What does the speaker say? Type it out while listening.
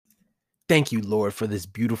Thank you, Lord, for this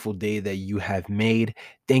beautiful day that you have made.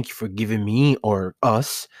 Thank you for giving me or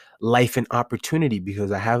us life and opportunity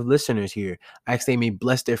because I have listeners here. I ask they may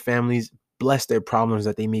bless their families, bless their problems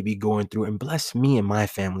that they may be going through, and bless me and my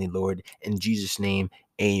family, Lord. In Jesus' name,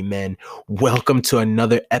 amen. Welcome to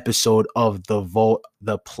another episode of The Vault,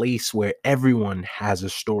 the place where everyone has a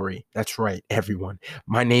story. That's right, everyone.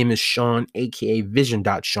 My name is Sean, aka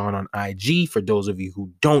Vision.Sean on IG. For those of you who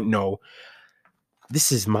don't know,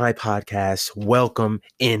 this is my podcast. Welcome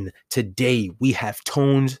in. Today we have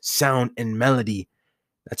tones, sound, and melody.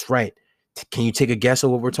 That's right. Can you take a guess of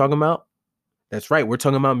what we're talking about? That's right. We're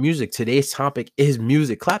talking about music. Today's topic is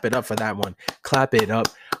music. Clap it up for that one. Clap it up.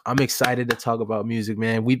 I'm excited to talk about music,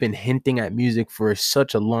 man. We've been hinting at music for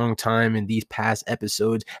such a long time in these past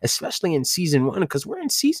episodes, especially in season 1, because we're in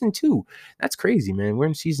season 2. That's crazy, man. We're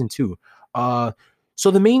in season 2.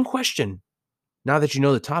 So the main question, now that you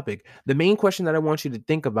know the topic, the main question that I want you to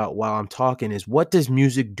think about while I'm talking is, what does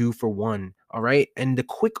music do for one? All right. And the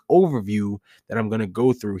quick overview that I'm going to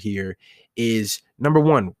go through here is number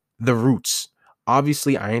one, the roots.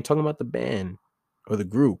 Obviously, I ain't talking about the band or the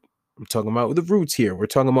group. I'm talking about the roots here. We're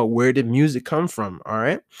talking about where did music come from? All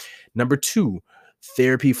right. Number two,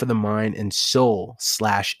 therapy for the mind and soul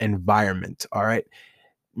 / environment. All right.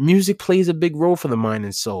 Music plays a big role for the mind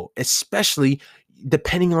and soul, especially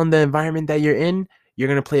depending on the environment that you're in. You're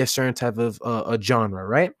going to play a certain type of a genre,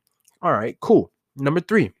 right? All right, cool. Number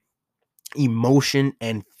three, emotion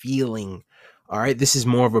and feeling. All right, this is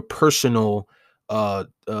more of a personal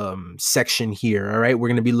section here. All right, we're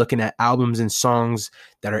going to be looking at albums and songs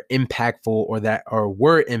that are impactful or that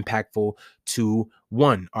were impactful to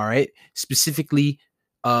one. All right, specifically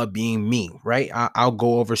being me, right? I'll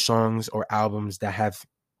go over songs or albums that have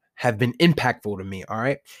been impactful to me. All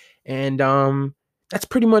right, and that's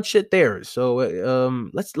pretty much it there. So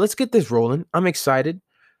let's get this rolling. I'm excited.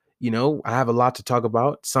 I have a lot to talk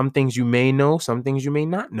about. Some things you may know, some things you may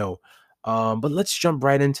not know. But let's jump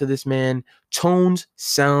right into this, man. Tones,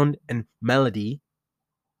 sound, and melody.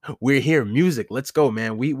 We're here. Music. Let's go,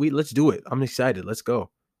 man. We let's do it. I'm excited. Let's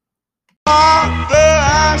go.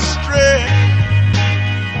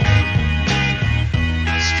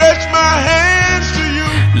 Stretch my hands to you.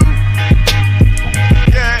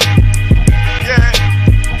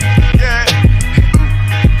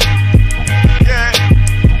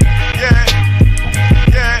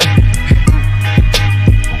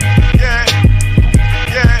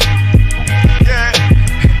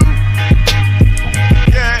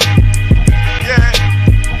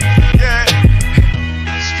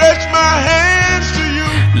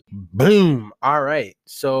 Boom. All right.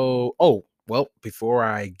 So, before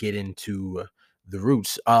I get into the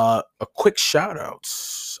roots, a quick shout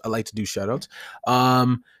outs. I like to do shout outs.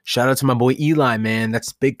 Shout out to my boy Eli, man.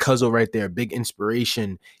 That's Big Cuzzo right there. Big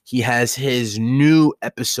inspiration. He has his new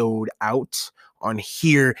episode out on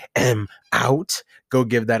Here Am Out. Go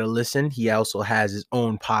give that a listen. He also has his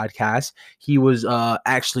own podcast. He was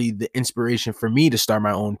actually the inspiration for me to start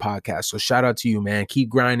my own podcast. So shout out to you, man. Keep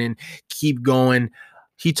grinding, keep going.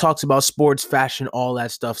 He talks about sports, fashion, all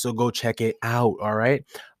that stuff. So go check it out. All right.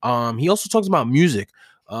 He also talks about music.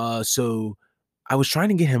 So I was trying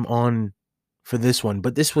to get him on for this one,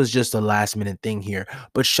 but this was just a last minute thing here.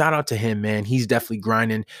 But shout out to him, man. He's definitely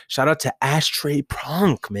grinding. Shout out to Ashtray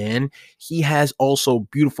Punk, man. He has also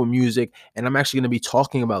beautiful music, and I'm actually going to be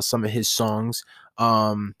talking about some of his songs.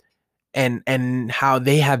 And how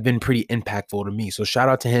they have been pretty impactful to me. So shout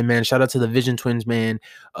out to him, man. Shout out to the Vision Twins, man.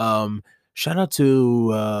 Shout out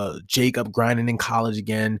to Jacob grinding in college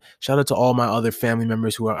again. Shout out to all my other family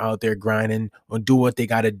members who are out there grinding or do what they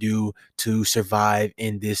got to do to survive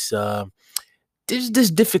in this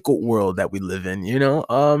this difficult world that we live in,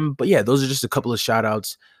 But yeah, those are just a couple of shout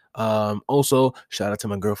outs. Also, shout out to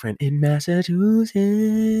my girlfriend in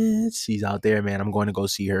Massachusetts. She's out there, man. I'm going to go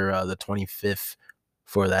see her the 25th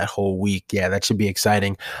for that whole week. Yeah, that should be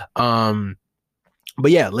exciting.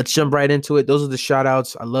 But yeah, let's jump right into it. Those are the shout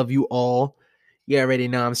outs. I love you all. You already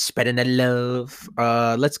know I'm spreading the love.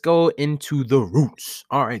 Let's go into the roots.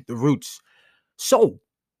 All right, the roots. So,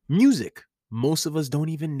 music. Most of us don't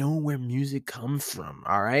even know where music comes from.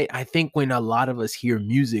 All right. I think when a lot of us hear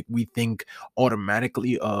music, we think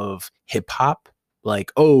automatically of hip hop.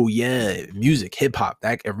 Like, oh yeah, music, hip hop,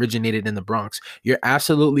 that originated in the Bronx. You're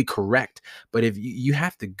absolutely correct. But if you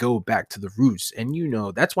have to go back to the roots, and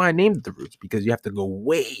that's why I named it the roots, because you have to go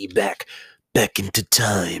way back into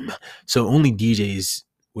time. So only DJs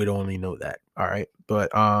would only know that. All right.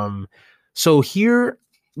 But so here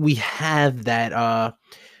we have that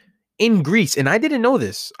in Greece, and I didn't know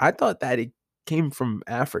this. I thought that it came from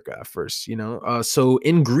Africa at first, So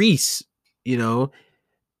in Greece,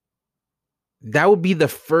 that would be the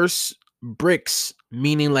first bricks,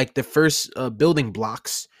 meaning like the first building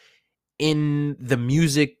blocks in the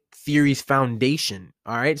music theory's foundation.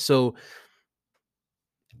 All right. So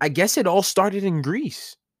I guess it all started in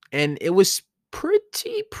Greece, and it was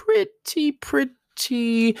pretty.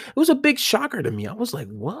 It was a big shocker to me. I was like,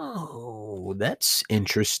 whoa, that's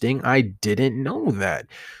interesting. I didn't know that.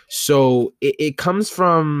 So it comes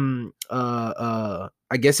from, I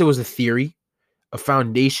guess it was a theory, a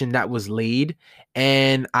foundation that was laid.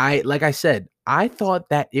 And like I said, I thought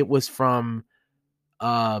that it was from,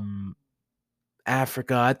 um,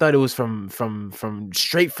 Africa. I thought it was from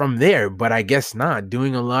straight from there, but I guess not.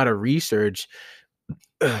 Doing a lot of research,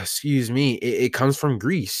 excuse me, it comes from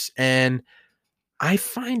Greece, and I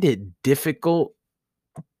find it difficult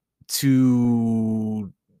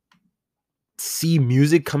to see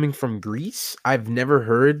music coming from Greece. I've never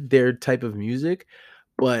heard their type of music,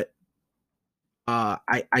 but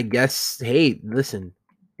I guess, hey, listen,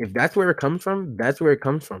 if that's where it comes from, that's where it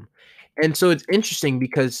comes from. And so it's interesting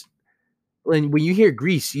because when you hear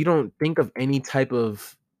Greece, you don't think of any type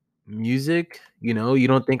of music, you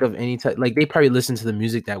don't think of any type, like, they probably listen to the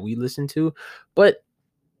music that we listen to, but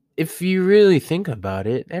if you really think about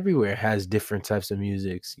it, everywhere has different types of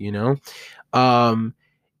musics, Um,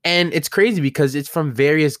 and it's crazy because it's from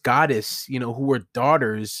various goddess, who were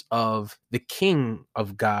daughters of the king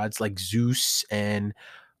of gods like Zeus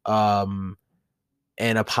um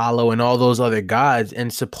and Apollo and all those other gods.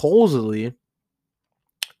 And supposedly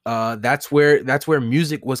that's where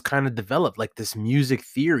music was kind of developed, like this music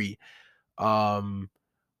theory, um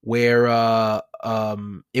where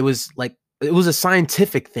it was a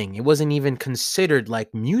scientific thing. It wasn't even considered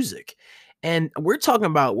like music. And we're talking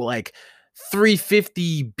about, well, like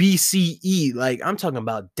 350 BCE. Like, I'm talking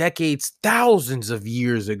about decades, thousands of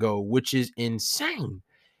years ago, which is insane.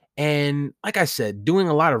 And like I said, doing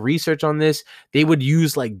a lot of research on this, they would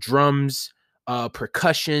use like drums,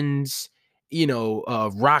 percussions,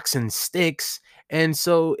 rocks and sticks. And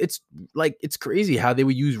so it's crazy how they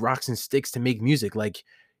would use rocks and sticks to make music. Like,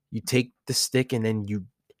 you take the stick and then you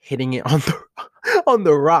hitting it on the on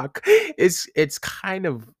the rock. It's kind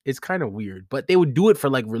of weird, but they would do it for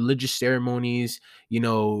like religious ceremonies,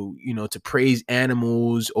 to praise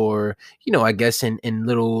animals, or I guess in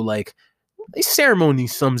little like ceremony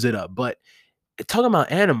sums it up. But talking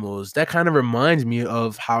about animals, that kind of reminds me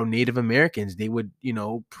of how Native Americans, they would,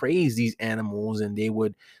 praise these animals, and they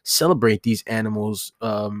would celebrate these animals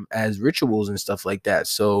as rituals and stuff like that.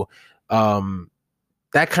 So um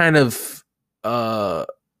that kind of uh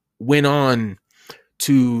went on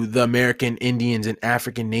to the American Indians and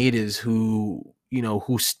African natives, who,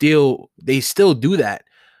 they still do that,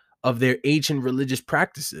 of their ancient religious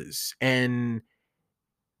practices. And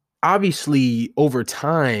obviously over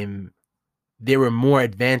time there were more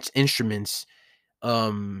advanced instruments,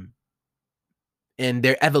 um and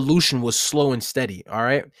their evolution was slow and steady. All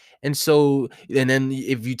right. And so, and then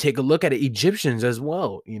if you take a look at it, Egyptians as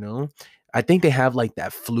well, I think they have like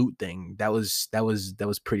that flute thing. That was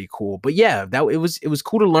pretty cool. But yeah, that it was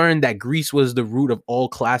cool to learn that Greece was the root of all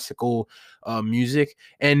classical music.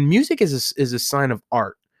 And music is a sign of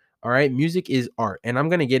art. All right, music is art, and I'm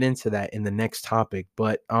gonna get into that in the next topic.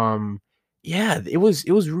 But yeah, it was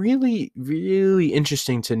really really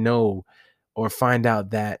interesting to know or find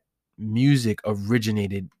out that music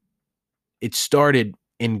originated, it started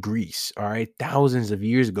in Greece, all right, thousands of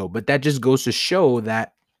years ago. But that just goes to show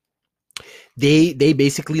that they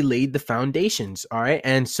basically laid the foundations, all right.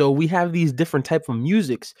 And so we have these different type of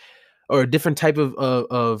musics, or different type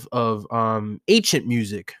of ancient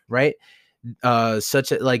music, right?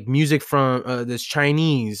 Such as like music from this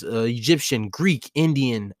Chinese, Egyptian, Greek,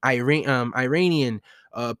 Indian, Iranian,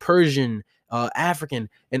 Persian, African,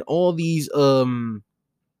 and all these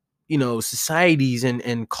societies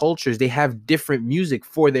and cultures, they have different music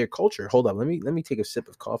for their culture. Hold on, let me take a sip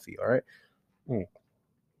of coffee. All right. Mm.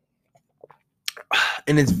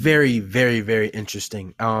 And it's very very very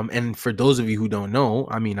interesting. And for those of you who don't know,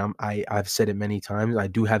 I mean, I've said it many times, I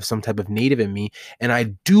do have some type of native in me, and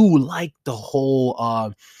I do like the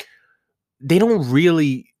whole they don't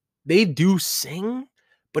really, they do sing,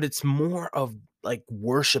 but it's more of like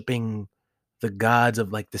worshiping the gods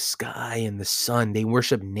of like the sky and the sun. They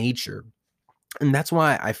worship nature. And that's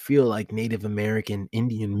why I feel like Native American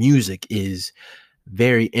Indian music is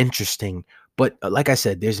very interesting. But like I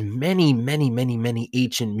said, there's many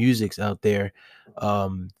ancient musics out there,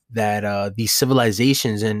 that these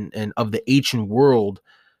civilizations and of the ancient world,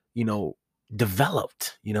 you know,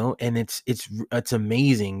 developed, and it's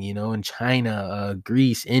amazing, in China,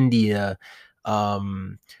 Greece, India,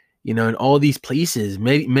 um, you know, in all these places,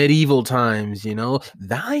 medieval times, you know,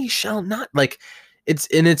 thy shall not, like,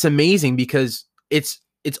 it's amazing because it's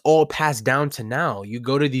all passed down to now. You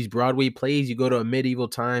go to these Broadway plays, you go to a medieval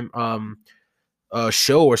time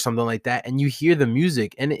show or something like that, and you hear the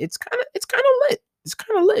music, and it's kind of lit. It's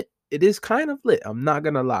kind of lit. It is kind of lit. I'm not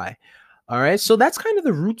gonna lie. All right, so that's kind of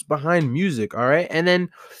the roots behind music. All right, and then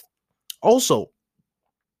also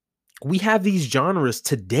we have these genres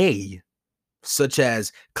today, such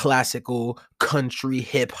as classical, country,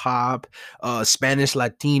 hip hop, Spanish,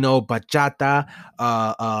 Latino, bachata,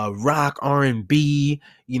 rock, R&B,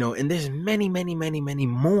 you know, and there's many, many, many, many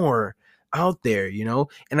more out there, you know.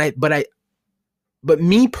 But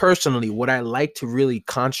me personally, what I like to really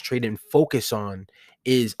concentrate and focus on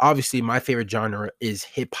is, obviously, my favorite genre is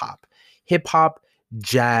hip hop. Hip hop,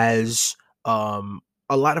 jazz, um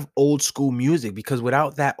a lot of old school music, because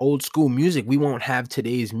without that old school music, we won't have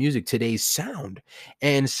today's music, today's sound.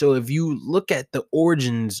 And so if you look at the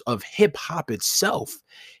origins of hip hop itself,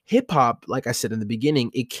 hip hop, like I said in the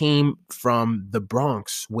beginning, it came from the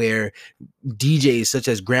Bronx, where DJs such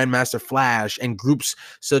as Grandmaster Flash and groups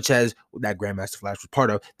such as that Grandmaster Flash was part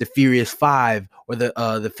of, the Furious Five or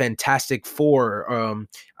the Fantastic Four,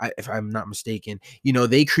 if I'm not mistaken, you know,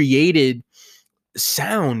 they created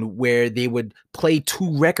sound where they would play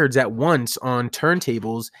two records at once on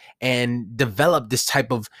turntables and develop this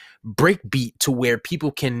type of break beat to where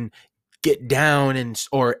people can get down and,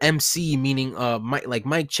 or MC, meaning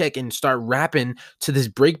mic check, and start rapping to this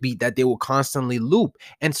breakbeat that they will constantly loop.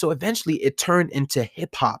 And so eventually it turned into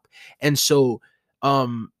hip hop. And so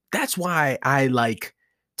that's why I like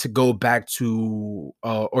to go back to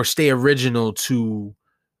or stay original to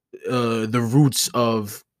the roots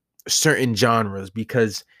of certain genres,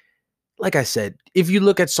 because like I said, if you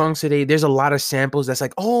look at songs today, there's a lot of samples that's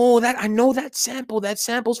like, oh, that I know that sample. That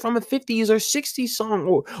sample's from a 50s or 60s song,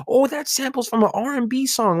 or oh, that sample's from an R&B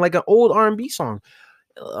song, like an old R&B song.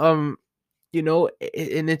 Um, you know,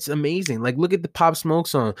 and it's amazing. Like, look at the Pop Smoke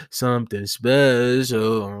song, "Something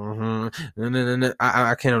Special."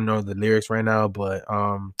 I can't know the lyrics right now, but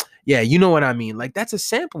yeah, you know what I mean. Like, that's a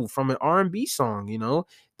sample from an R&B song. You know,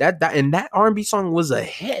 that R&B song was a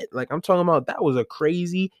hit. Like, I'm talking about, that was a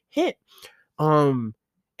crazy hit. Um,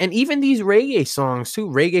 and even these reggae songs too,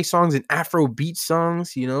 reggae songs and Afro beat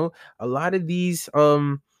songs, you know, a lot of these,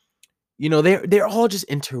 you know, they're all just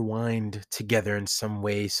intertwined together in some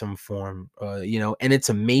way, some form, you know, and it's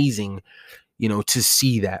amazing, you know, to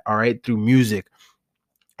see that, all right, through music.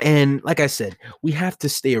 And like I said, we have to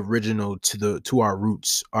stay original to our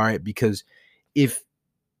roots, all right, because if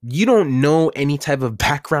you don't know any type of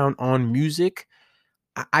background on music,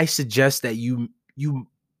 I suggest that you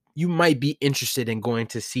might be interested in going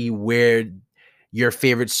to see where your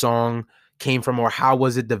favorite song came from, or how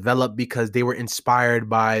was it developed, because they were inspired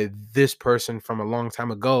by this person from a long time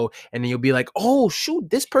ago. And then you'll be like, oh shoot,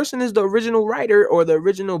 this person is the original writer or the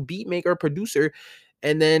original beat maker, producer.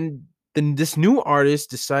 And then this new artist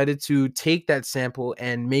decided to take that sample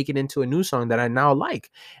and make it into a new song that I now like.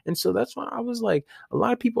 And so that's why I was like, a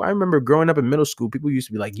lot of people, I remember growing up in middle school, people used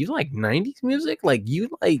to be like, you like 90s music? Like, you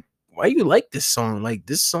like, why you like this song? Like,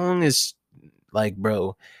 this song is like,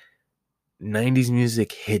 bro, 90s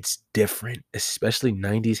music hits different, especially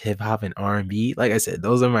 90s hip hop and R&B. Like I said,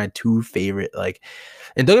 those are my two favorite. Like,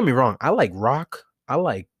 and don't get me wrong, I like rock. I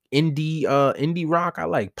like indie rock. I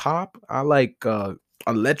like pop. I like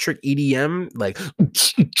electric EDM, like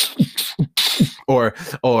or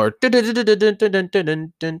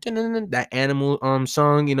that Animal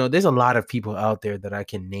song. You know, there's a lot of people out there that I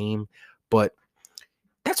can name, but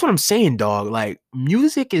that's what I'm saying, dog. Like,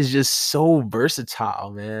 music is just so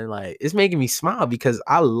versatile, man. Like, it's making me smile because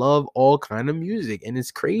I love all kind of music, and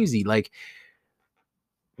it's crazy. Like,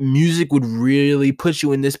 music would really put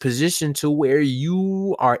you in this position to where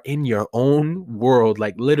you are in your own world.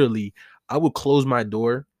 Like, literally, I would close my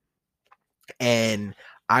door and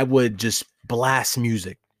I would just blast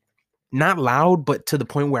music. Not loud, but to the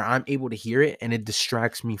point where I'm able to hear it and it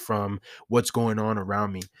distracts me from what's going on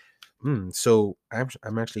around me. So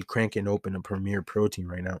I'm actually cranking open a Premier Protein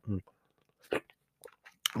right now.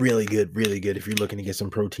 Really good, really good. If you're looking to get some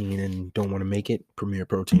protein and don't want to make it, Premier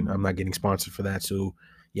Protein. I'm not getting sponsored for that, so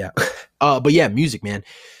yeah. But yeah, music, man,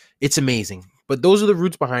 it's amazing. But those are the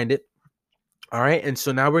roots behind it. All right, and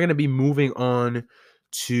so now we're gonna be moving on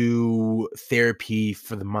to therapy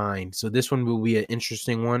for the mind. So this one will be an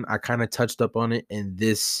interesting one. I kind of touched up on it in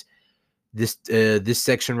this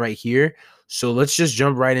section right here. So let's just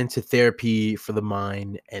jump right into therapy for the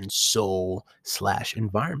mind and soul /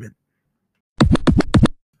 environment.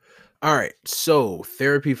 All right, so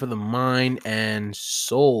therapy for the mind and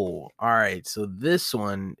soul. All right, so this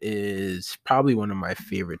one is probably one of my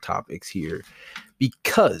favorite topics here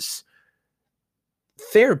because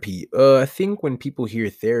therapy. I think when people hear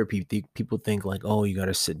therapy, people think like, oh, you got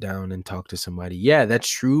to sit down and talk to somebody. Yeah, that's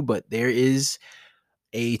true, but there is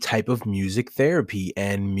a type of music therapy,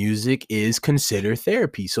 and music is considered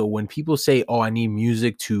therapy. So when people say, oh, I need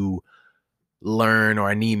music to learn or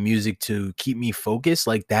I need music to keep me focused,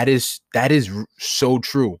 like that is so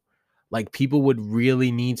true. Like people would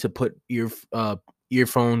really need to put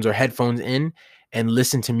earphones or headphones in and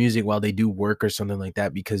listen to music while they do work or something like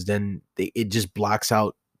that, because then it just blocks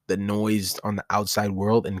out the noise on the outside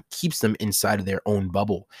world and keeps them inside of their own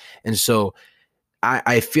bubble. And so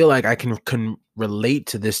I feel like I can relate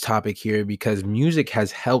to this topic here because music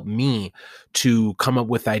has helped me to come up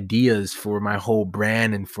with ideas for my whole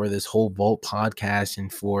brand and for this whole Vault podcast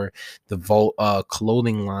and for the Vault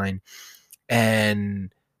clothing line.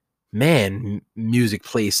 And man, music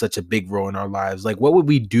plays such a big role in our lives. Like, what would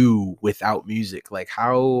we do without music? Like,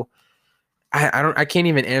 how I can't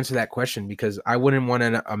even answer that question because I wouldn't want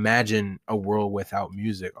to imagine a world without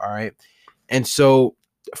music. All right. And so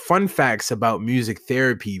fun facts about music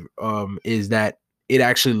therapy is that it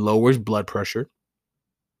actually lowers blood pressure,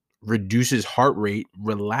 reduces heart rate,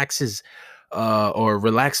 relaxes or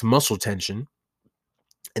relax muscle tension,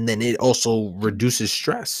 and then it also reduces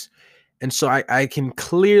stress. And so I can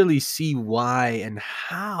clearly see why and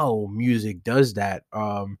how music does that.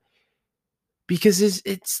 Because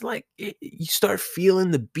it's like you start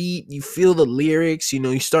feeling the beat, you feel the lyrics,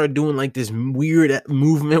 you start doing like this weird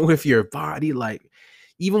movement with your body, like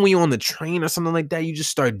even when you're on the train or something like that, you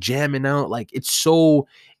just start jamming out. Like it's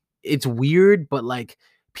weird, but like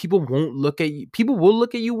people will look at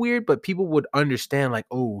you weird, but people would understand like,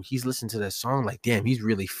 oh, he's listening to that song, like damn, he's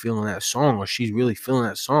really feeling that song, or she's really feeling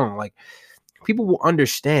that song. Like people will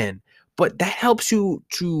understand, but that helps you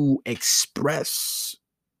to express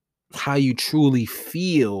how you truly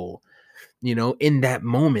feel, in that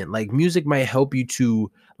moment. Like music might help you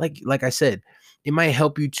to, like I said, it might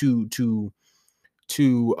help you to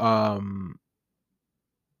to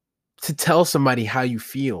tell somebody how you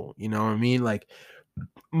feel, you know what I mean? Like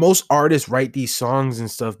most artists write these songs and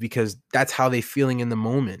stuff because that's how they feeling in the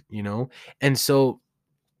moment. And so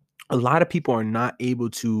a lot of people are not able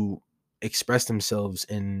to express themselves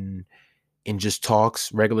in just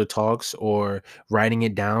talks, regular talks, or writing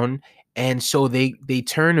it down. And so they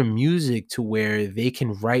turn to music to where they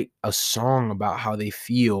can write a song about how they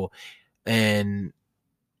feel and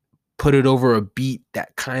put it over a beat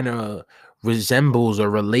that kind of resembles or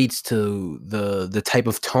relates to the type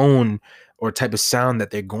of tone or type of sound that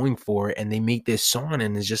they're going for, and they make this song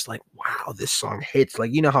and it's just like, wow, this song hits.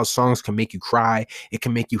 Like, how songs can make you cry, it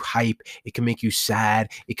can make you hype, it can make you sad,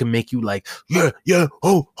 it can make you like, yeah,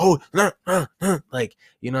 oh, nah, nah, nah. Like,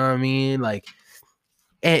 you know what I mean? Like,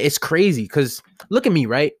 and it's crazy because look at me,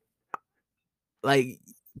 right? Like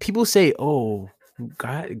people say, oh,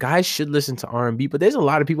 guys should listen to R&B, but there's a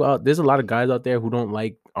lot of guys out there who don't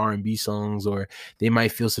like R&B songs, or they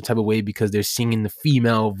might feel some type of way because they're singing the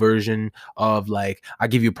female version of, like, I'll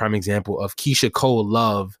give you a prime example of Keisha Cole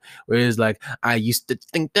Love, where it's like, I used to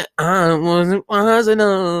think that I was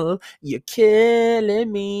enough, you're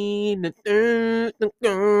killing me,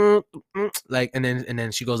 like, and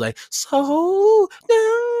then she goes like, so down.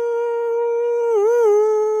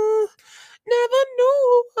 Never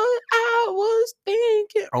knew what I was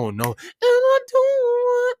thinking. Oh no. And I don't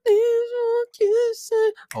want this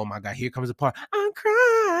kissing. Oh my god, here comes the part. I'm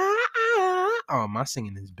crying. Oh, my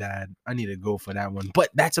singing is bad. I need to go for that one. But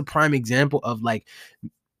that's a prime example of like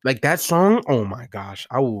that song. Oh my gosh,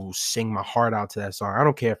 I will sing my heart out to that song. I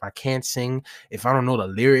don't care if I can't sing, if I don't know the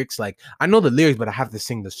lyrics. Like I know the lyrics, but I have to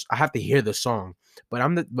sing this. I have to hear the song.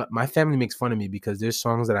 But my family makes fun of me because there's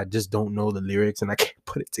songs that I just don't know the lyrics and I can't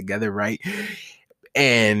put it together right.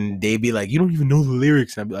 And they be like, "You don't even know the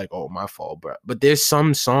lyrics," and I'd be like, "Oh, my fault, bro." But there's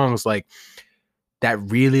some songs like that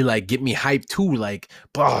really like get me hyped too. Like,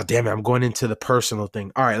 oh damn it, I'm going into the personal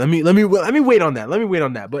thing. All right, let me wait on that. Let me wait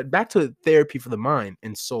on that. But back to therapy for the mind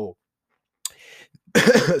and soul.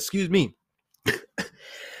 Excuse me.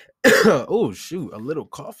 Oh shoot, a little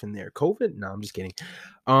cough in there. COVID? No, I'm just kidding.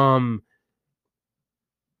 Um,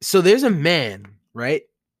 so there's a man, right,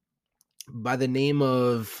 by the name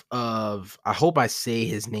of I hope I say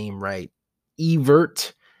his name right,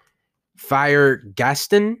 Evert Fire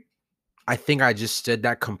Gaston. I think I just said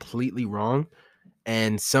that completely wrong.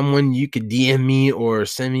 And someone, you could DM me or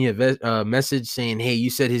send me a message saying, "Hey, you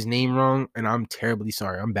said his name wrong," and I'm terribly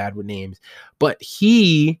sorry. I'm bad with names, but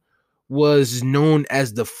he was known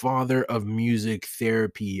as the father of music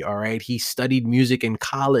therapy. All right. He studied music in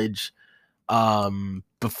college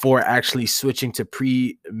before actually switching to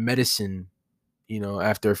pre-medicine.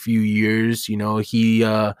 After a few years, he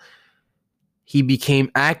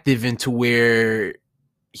became active into where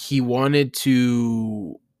he wanted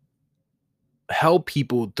to help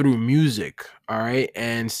people through music. All right.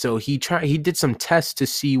 And so he did some tests to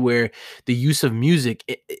see where the use of music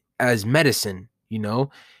as medicine,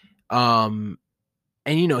 um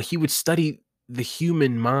and he would study the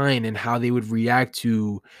human mind and how they would react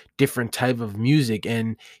to different type of music,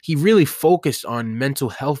 and he really focused on mental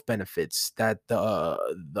health benefits that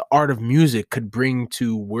the art of music could bring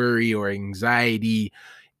to worry or anxiety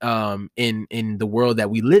in the world that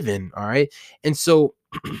we live in. All right. And so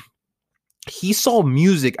he saw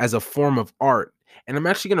music as a form of art. And I'm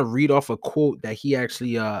actually going to read off a quote that he has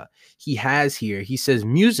here. He says,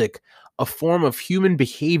 music, a form of human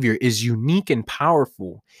behavior, is unique and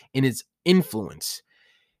powerful in its influence.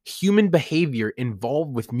 Human behavior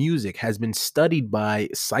involved with music has been studied by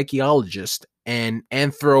psychologists and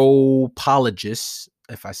anthropologists,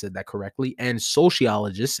 if I said that correctly, and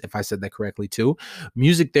sociologists, if I said that correctly too.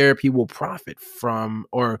 Music therapy will profit from,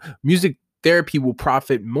 or music therapy will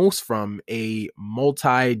profit most from, a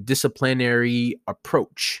multidisciplinary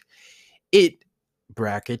approach. It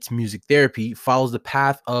brackets music therapy follows the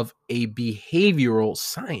path of a behavioral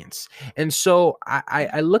science. And so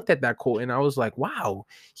I looked at that quote and I was like, wow,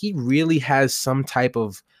 he really has some type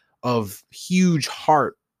of huge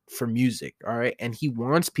heart for music. All right. And he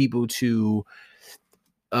wants people to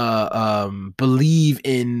believe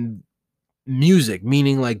in music,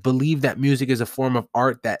 meaning like believe that music is a form of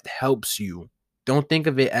art that helps you. Don't think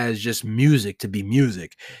of it as just music to be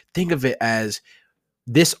music. Think of it as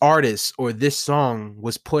this artist or this song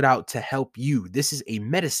was put out to help you. This is a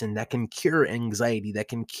medicine that can cure anxiety, that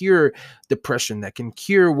can cure depression, that can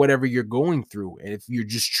cure whatever you're going through. And if you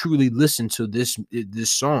just truly listen to this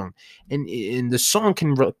song, and the song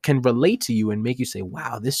can relate to you and make you say,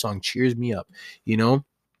 "Wow, this song cheers me up," you know.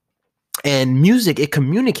 And music, it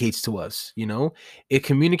communicates to us, it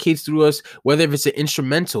communicates through us, whether if it's an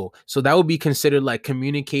instrumental. So that would be considered like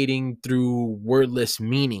communicating through wordless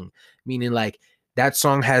meaning like that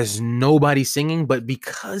song has nobody singing, but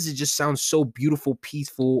because it just sounds so beautiful,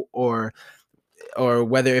 peaceful, or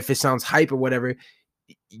whether if it sounds hype or whatever,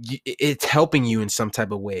 it's helping you in some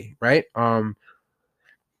type of way, right?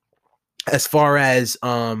 As far as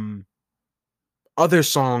other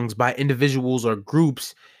songs by individuals or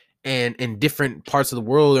groups and in different parts of the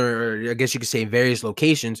world, or I guess you could say various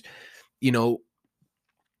locations, you know,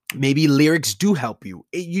 maybe lyrics do help you.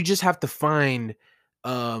 You just have to find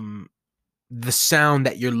the sound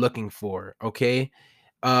that you're looking for, okay?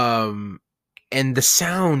 Um and the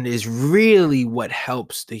sound is really what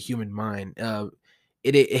helps the human mind.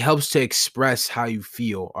 It helps to express how you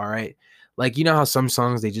feel, all right? Like, you know how some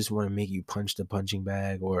songs, they just want to make you punch the punching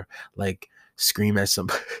bag, or like scream at some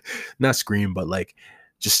not scream, but like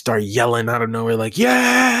just start yelling out of nowhere, like,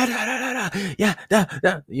 yeah, da, da, da, da, yeah, da,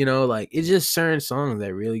 da. Like, it's just certain songs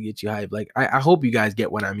that really get you hyped. Like, I hope you guys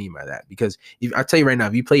get what I mean by that, because if I tell you right now,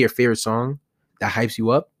 if you play your favorite song that hypes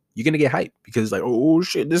you up, you're gonna get hyped, because like, oh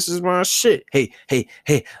shit, this is my shit. Hey,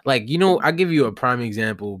 like, I'll give you a prime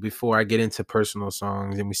example before I get into personal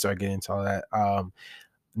songs and we start getting into all that.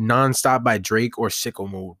 Nonstop by Drake or Sicko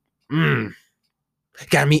Mode.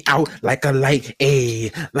 Got me out like a light,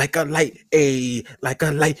 like a light, like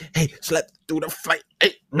a light. Hey, slept through the flight,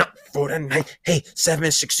 not for the night. Hey,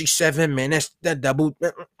 767, man, that's the double.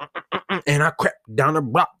 And I crept down the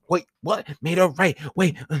block. Wait, what? Made a right.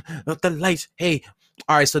 Wait, the lights. Hey,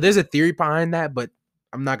 all right. So there's a theory behind that, but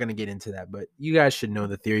I'm not gonna get into that. But you guys should know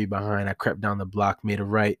the theory behind I crept down the block, made a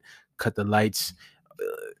right, cut the lights.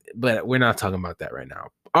 But we're not talking about that right now.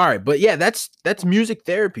 All right, but yeah, that's music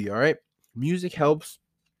therapy. All right, music helps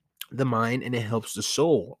the mind and it helps the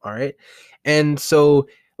soul. All right, and so,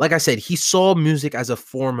 like I said, he saw music as a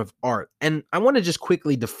form of art. And I want to just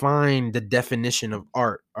quickly define the definition of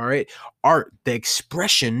art. All right, art, the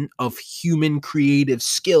expression of human creative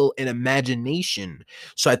skill and imagination.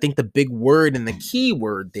 So I think the big word and the key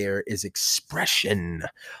word there is expression.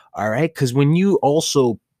 All right, because when you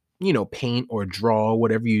also paint or draw,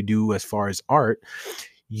 whatever you do as far as art,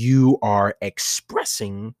 you are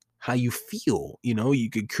expressing how you feel. You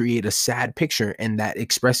could create a sad picture and that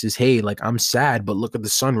expresses, hey, like, I'm sad, but look at the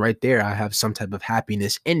sun right there. I have some type of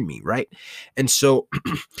happiness in me, right? And so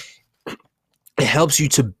it helps you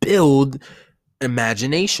to build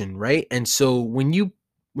imagination, right? And so when you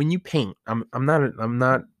paint, I'm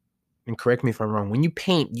not and correct me if I'm wrong, when you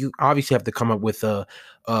paint, you obviously have to come up with an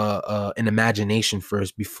imagination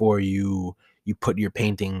first before you put your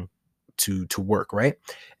painting to work, right?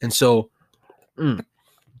 And so mm,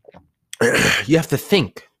 you have to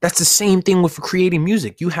think. That's the same thing with creating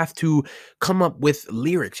music. You have to come up with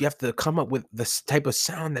lyrics. You have to come up with the type of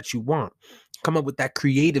sound that you want. Come up with that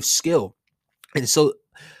creative skill. And so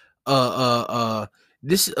uh uh uh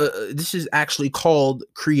this is actually called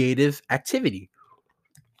creative activity.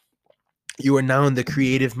 You are now in the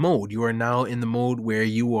creative mode. You are now in the mode where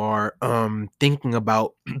you are thinking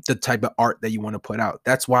about the type of art that you want to put out.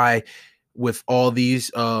 That's why with all these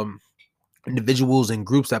individuals and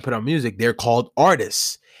groups that put out music, they're called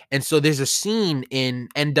artists. And so there's a scene in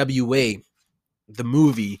NWA, the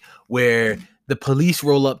movie, where the police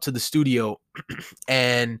roll up to the studio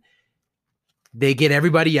and they get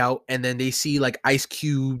everybody out, and then they see like Ice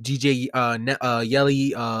Cube, DJ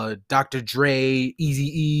Yelly, Dr. Dre,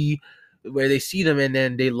 Easy E, where they see them, and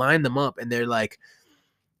then they line them up, and they're like,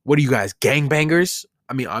 "What are you guys, gangbangers?"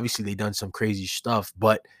 I mean, obviously they done some crazy stuff,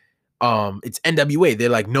 but it's NWA. They're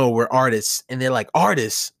like, "No, we're artists," and they're like,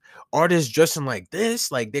 "Artists dressing like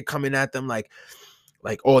this?" Like they're coming at them like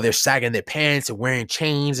oh, they're sagging their pants and wearing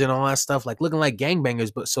chains and all that stuff, like looking like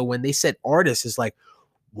gangbangers. But so when they said artists, it's like,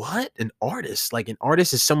 what? An artist? Like an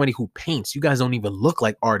artist is somebody who paints. You guys don't even look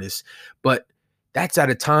like artists. But that's at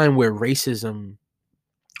a time where racism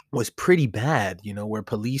was pretty bad, where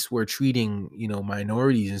police were treating,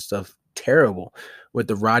 minorities and stuff terrible with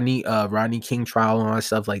the Rodney King trial and all that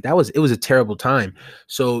stuff. Like it was a terrible time.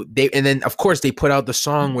 So and then of course they put out the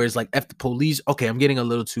song where it's like F the police. Okay, I'm getting a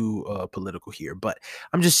little too political here, but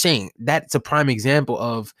I'm just saying that's a prime example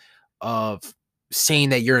of saying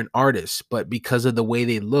that you're an artist, but because of the way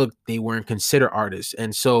they look, they weren't considered artists.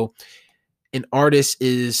 And so an artist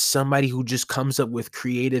is somebody who just comes up with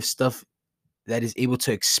creative stuff that is able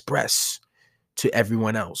to express to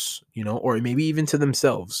everyone else, or maybe even to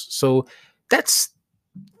themselves. So that's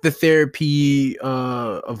the therapy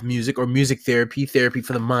of music, or music therapy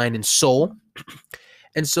for the mind and soul.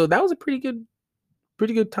 And so that was a pretty good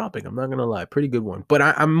topic. I'm not gonna lie, pretty good one. But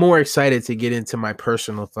I'm more excited to get into my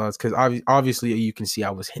personal thoughts because obviously you can see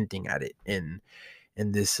I was hinting at it in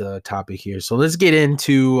this topic here. So let's get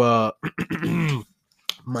into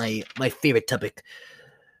my favorite topic: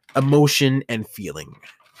 emotion and feeling.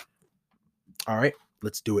 All right,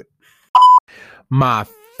 let's do it. My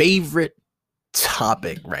favorite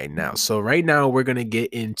topic right now. So right now we're gonna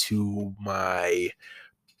get into my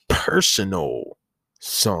personal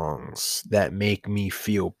songs that make me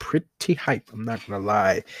feel pretty hype. I'm not gonna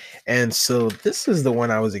lie. And so this is the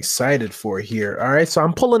one I was excited for here. All right. So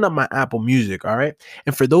I'm pulling up my Apple Music. All right.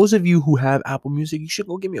 And for those of you who have Apple Music, you should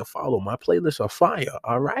go give me a follow. My playlists are fire.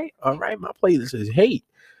 All right. All right. My playlist is hate.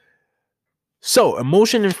 So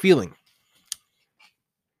emotion and feeling.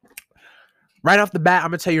 Right off the bat,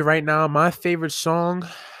 I'm gonna tell you right now, my favorite song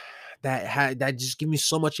that just give me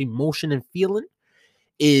so much emotion and feeling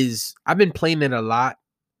is, I've been playing it a lot,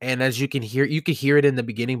 and as you can hear it in the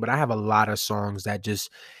beginning, but I have a lot of songs that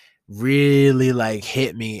just really like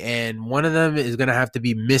hit me, and one of them is gonna have to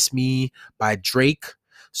be "Miss Me" by Drake.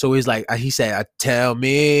 So he's like, he said, "Tell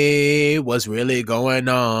me what's really going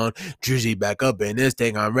on. Drizzy back up in this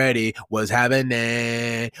thing. I'm ready. What's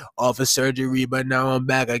happening? Off of surgery, but now I'm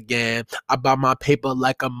back again. I bought my paper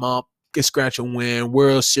like I'm up. Get scratch and win.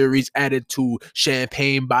 World Series attitude.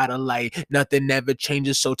 Champagne by the light. Nothing ever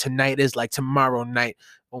changes. So tonight is like tomorrow night."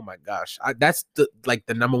 Oh my gosh, that's the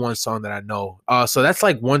number one song that I know. So that's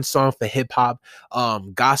like one song for hip hop.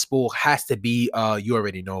 Gospel has to be you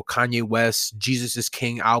already know, Kanye West, Jesus is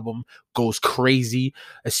King album goes crazy,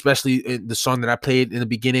 especially in the song that I played in the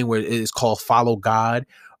beginning where it is called Follow God.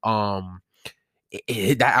 That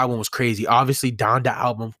album was crazy. Obviously, Donda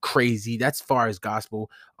album crazy. That's far as gospel,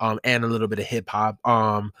 and a little bit of hip hop.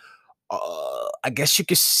 I guess you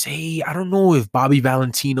could say, I don't know if Bobby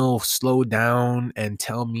Valentino "Slow Down" and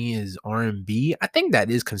 "Tell Me" is R&B. I think that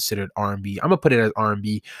is considered R&B. I'm gonna put it as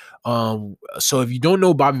R&B. So if you don't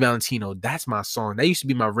know Bobby Valentino, that's my song. That used to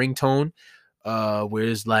be my ringtone. Where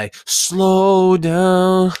it's like, "Slow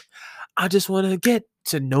down, I just wanna get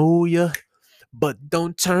to know you, but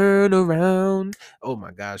don't turn around." Oh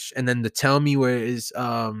my gosh. And then the "Tell Me" where it is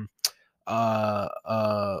uh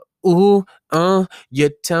uh ooh you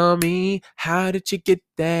tell me, how did you get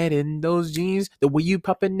that in those jeans? The way you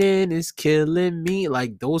popping in is killing me.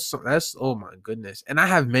 Like those songs, that's, oh my goodness. And I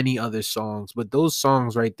have many other songs, but those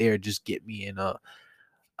songs right there just get me in a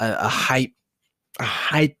hyped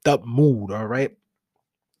up mood. All right.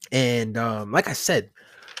 And like I said,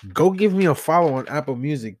 Go give me a follow on Apple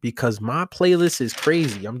Music because my playlist is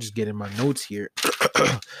crazy. I'm just getting my notes here.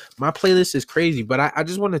 My playlist is crazy, but I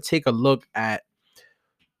just want to take a look at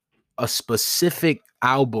a specific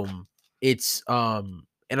album. It's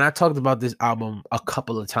and I talked about this album a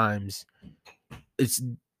couple of times. It's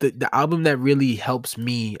the album that really helps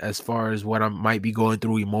me as far as what I might be going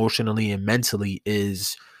through emotionally and mentally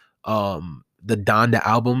is the Donda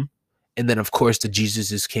album. And then of course the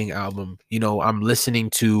Jesus is King album. You know, I'm listening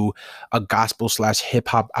to a gospel slash hip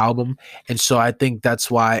hop album. And so I think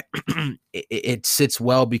that's why it sits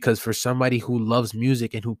well, because for somebody who loves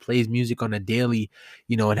music and who plays music on a daily,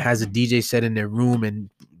 you know, and has a DJ set in their room and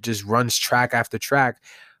just runs track after track,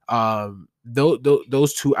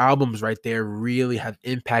 those two albums right there really have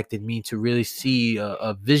impacted me to really see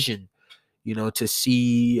a vision, you know, to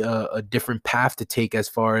see a different path to take as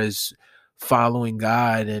far as following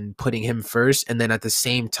God and putting him first, and then at the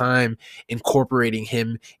same time incorporating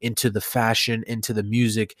him into the fashion, into the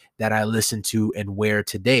music that I listen to and wear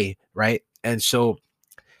today, right? And so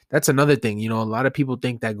that's another thing. You know, a lot of people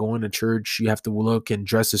think that going to church you have to look and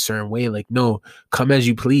dress a certain way. Like, no, come as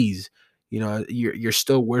you please. You know, you're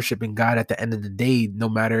still worshiping God at the end of the day, no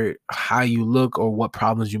matter how you look or what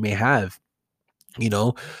problems you may have. You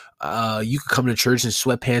know, you could come to church in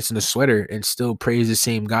sweatpants and a sweater and still praise the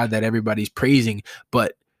same God that everybody's praising,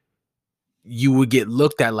 but you would get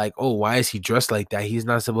looked at like, oh, why is he dressed like that? He's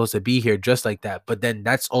not supposed to be here dressed like that. But then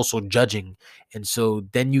that's also judging. And so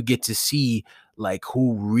then you get to see like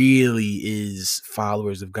who really is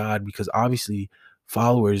followers of God, because obviously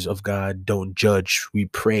followers of God don't judge. We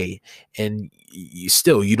pray. And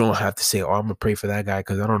you don't have to say, oh, I'm gonna pray for that guy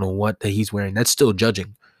because I don't know what that he's wearing. That's still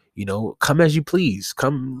judging. You know, come as you please.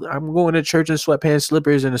 Come, I'm going to church in sweatpants,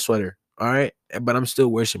 slippers, and a sweater. All right. But I'm still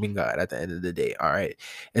worshiping God at the end of the day. All right.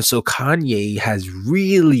 And so Kanye has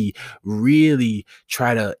really, really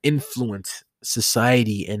tried to influence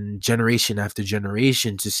society and generation after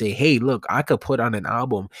generation to say, hey, look, I could put on an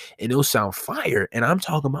album and it'll sound fire. And I'm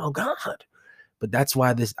talking about God. But that's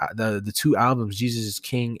why this the two albums, Jesus is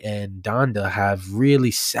King and Donda, have really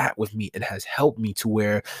sat with me and has helped me to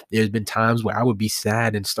where there's been times where I would be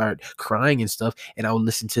sad and start crying and stuff, and I would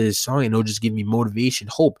listen to his song and it'll just give me motivation,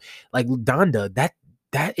 hope. Like Donda,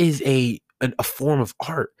 that is a form of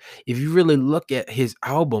art. If you really look at his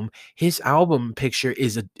album picture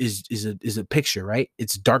is a picture, right?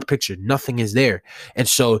 It's a dark picture. Nothing is there. And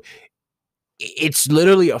so it's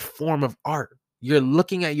literally a form of art. You're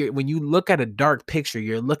looking at when you look at a dark picture,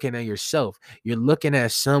 you're looking at yourself. You're looking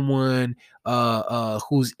at someone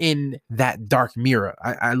who's in that dark mirror.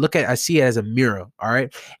 I see it as a mirror, all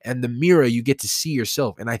right? And the mirror, you get to see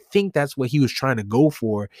yourself. And I think that's what he was trying to go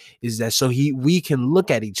for, is that so we can look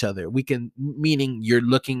at each other. We can, meaning you're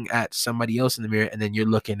looking at somebody else in the mirror, and then you're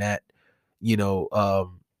looking at, you know,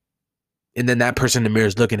 and then that person in the mirror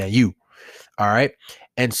is looking at you. All right.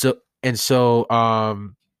 And so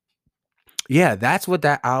yeah, that's what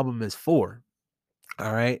that album is for.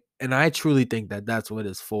 All right. And I truly think that that's what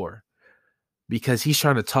it's for, because he's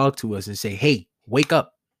trying to talk to us and say, hey, wake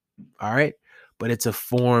up. All right. But it's a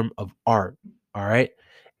form of art. All right.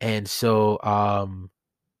 And so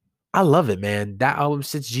I love it, man. That album,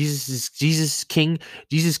 since Jesus King,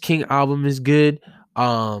 Jesus King album is good.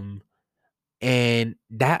 And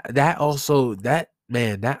that also, that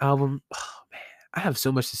man, that album, oh, man, I have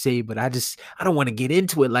so much to say, but I don't want to get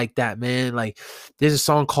into it like that, man. Like, there's a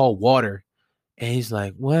song called Water, and he's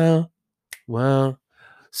like, well,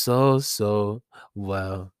 so,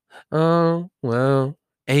 well, oh, well.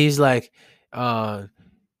 And he's like, uh,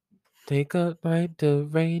 take a bite, the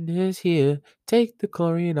rain is here. Take the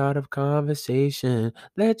chlorine out of conversation.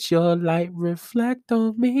 Let your light reflect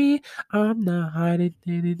on me. I'm not hiding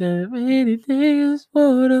anything is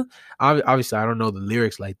water. Obviously, I don't know the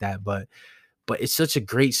lyrics like that, but it's such a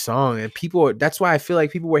great song, and that's why I feel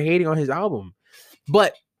like people were hating on his album.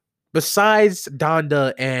 But besides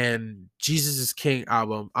Donda and Jesus is King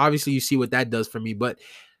album, obviously you see what that does for me. But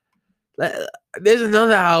there's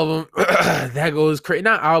another album that goes crazy.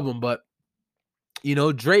 Not album, but you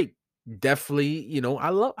know, Drake. Definitely, you know, I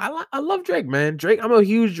love Drake, man. Drake, I'm a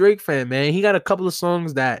huge Drake fan, man. He got a couple of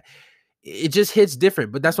songs that it just hits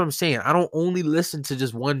different. But that's what I'm saying. I don't only listen to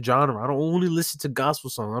just one genre. I don't only listen to gospel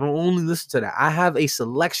songs. I don't only listen to that. I have a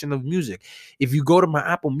selection of music. If you go to my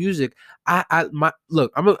Apple Music, I'm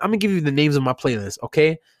gonna give you the names of my playlist,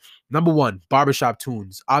 okay? Number one, barbershop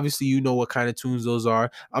tunes. Obviously, you know what kind of tunes those are.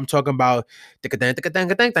 I'm talking about with the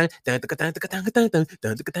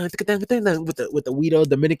Weedo,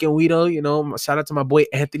 Dominican Weedo. You know, shout out to my boy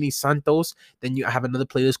Anthony Santos. Then you have another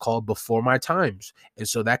playlist called Before My Times, and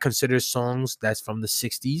so that considers songs that's from the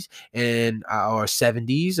 60s and or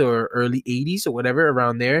 70s or early 80s or whatever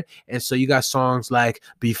around there. And so you got songs like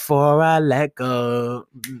Before I Let Go,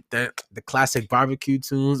 the classic barbecue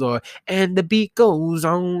tunes, or And the Beat Goes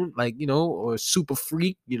On, like, you know, or Super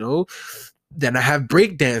Freak, you know. Then I have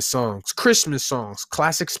breakdance songs, Christmas songs,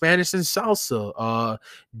 classic Spanish and salsa,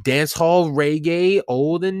 dance hall reggae,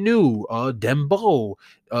 old and new, dembow,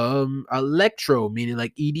 electro, meaning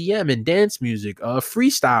like EDM and dance music,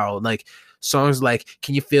 freestyle, like songs like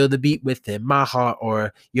Can You Feel the Beat Within My Heart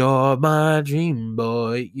or You're My Dream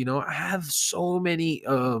Boy. You know, I have so many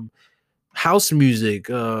house music,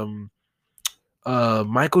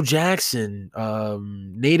 Michael Jackson,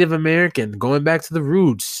 Native American, going back to the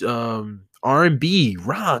roots, R&B,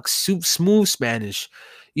 rock, smooth Spanish,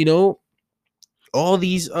 you know, all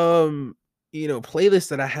these you know, playlists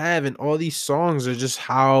that I have, and all these songs are just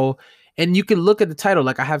how. And you can look at the title,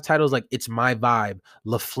 like I have titles like It's My Vibe,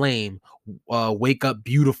 La Flame, Wake Up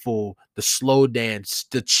Beautiful, The Slow Dance,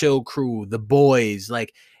 The Chill Crew, The Boys,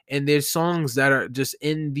 like. And there's songs that are just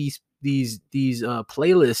in these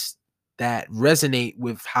playlists that resonate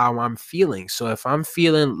with how I'm feeling. So if I'm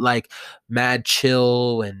feeling like mad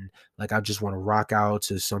chill and like I just want to rock out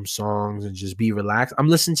to some songs and just be relaxed, I'm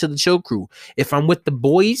listening to The Chill Crew. If I'm with the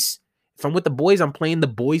boys, I'm playing the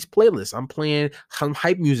boys playlist. I'm playing some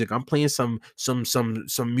hype music. I'm playing some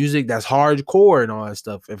music that's hardcore and all that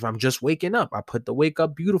stuff. If I'm just waking up, I put the Wake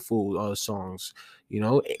Up Beautiful songs. You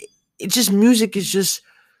know, it just, music is just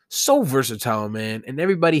so versatile, man. And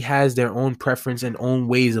everybody has their own preference and own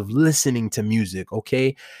ways of listening to music.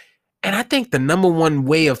 Okay. And I think the number one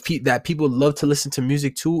way of that people love to listen to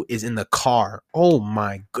music too is in the car. Oh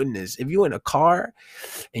my goodness. If you're in a car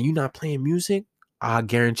and you're not playing music, I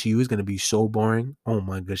guarantee you it's going to be so boring. Oh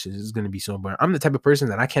my goodness, it's going to be so boring. I'm the type of person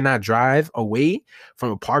that I cannot drive away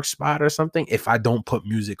from a park spot or something if I don't put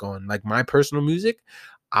music on. Like my personal music,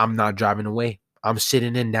 I'm not driving away. I'm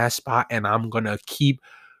sitting in that spot and I'm going to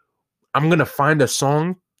find a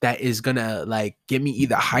song that is gonna like get me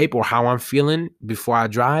either hype or how I'm feeling before I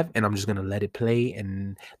drive, and I'm just gonna let it play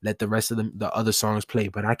and let the rest of the other songs play.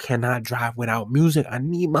 But I cannot drive without music. I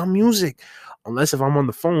need my music, unless if I'm on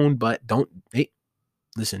the phone. But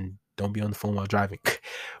listen, don't be on the phone while driving.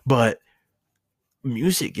 But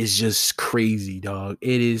music is just crazy, dog.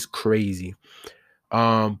 It is crazy.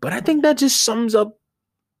 But I think that just sums up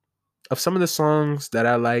of some of the songs that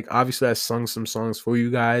I like. Obviously, I sung some songs for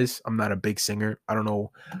you guys. I'm not a big singer. I don't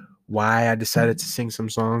know why I decided to sing some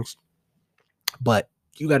songs, but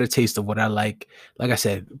you got a taste of what I like. Like I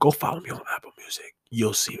said, go follow me on Apple Music.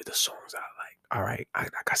 You'll see the songs that I like. All right. I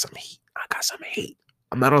got some heat.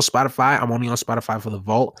 I'm not on Spotify. I'm only on Spotify for the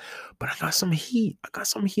vault, but I got some heat.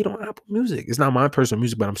 On Apple Music. It's not my personal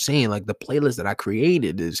music, but I'm saying like the playlist that I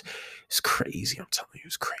created is crazy. I'm telling you,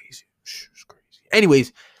 it's crazy. It's crazy.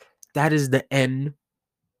 Anyways, that is the end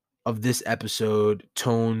of this episode,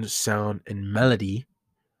 Tone, Sound, and Melody.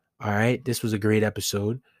 All right. This was a great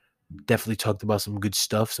episode. Definitely talked about some good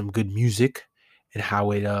stuff, some good music, and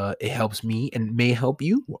how it helps me and may help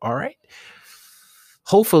you. All right.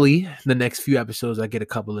 Hopefully, the next few episodes I get a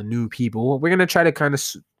couple of new people. We're gonna try to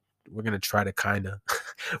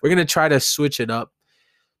switch it up,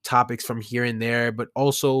 topics from here and there, but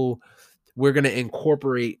also we're gonna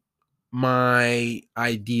incorporate my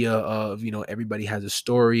idea of, you know, everybody has a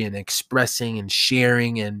story, and expressing and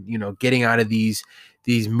sharing, and, you know, getting out of these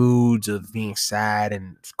moods of being sad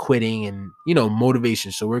and quitting, and, you know,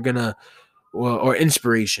 motivation. So we're gonna, or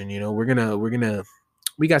inspiration, you know,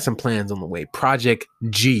 we got some plans on the way. Project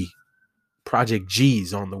G's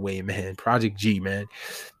on the way, man. Project G, man.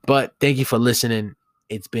 But thank you for listening.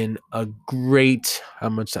 It's been a great, how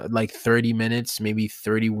much, like 30 minutes, maybe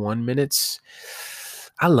 31 minutes.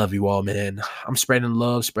 I love you all, man. I'm spreading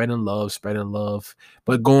love.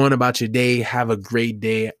 But go on about your day. Have a great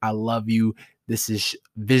day. I love you. This is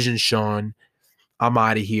Vision Sean. I'm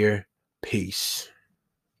out of here. Peace.